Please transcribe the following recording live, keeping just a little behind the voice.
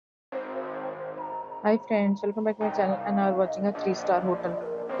Hi friends, welcome back to my channel and now we're watching a 3-star hotel.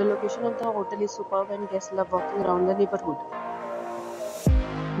 The location of the hotel is superb and guests love walking around the neighborhood.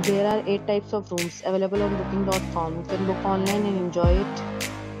 There are 8 types of rooms available on booking.com. You can book online and enjoy it.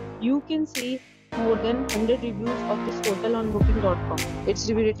 You can see more than 100 reviews of this hotel on booking.com. Its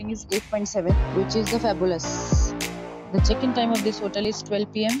review rating is 8.7, which is the fabulous. The check-in time of this hotel is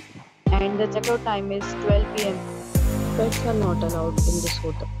 12 p.m. and the checkout time is 12 p.m. Pets are not allowed in this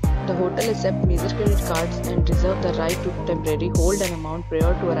hotel. The hotel accepts major credit cards and reserves the right to temporarily hold an amount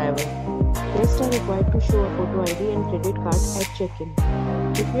prior to arrival. Guests are required to show a photo ID and credit card at check-in.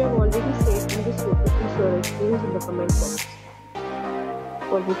 If you have already stayed in this hotel, please share your experience in the comment box.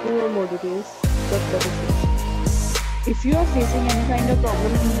 For booking or more details, check the description. If you are facing any kind of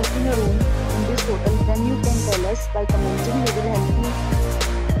problem in booking a room in this hotel, then you can tell us by commenting. We will help you.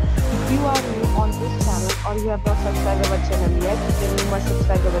 If you are new on this channel or you have not subscribed our channel yet, then you must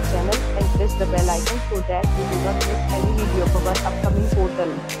subscribe our channel and press the bell icon so that you do not miss any video of our upcoming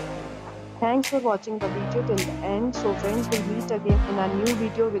hotel. Thanks for watching the video till the end. So friends, will meet again in a new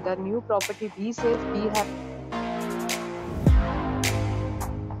video with a new property. Be safe, be happy.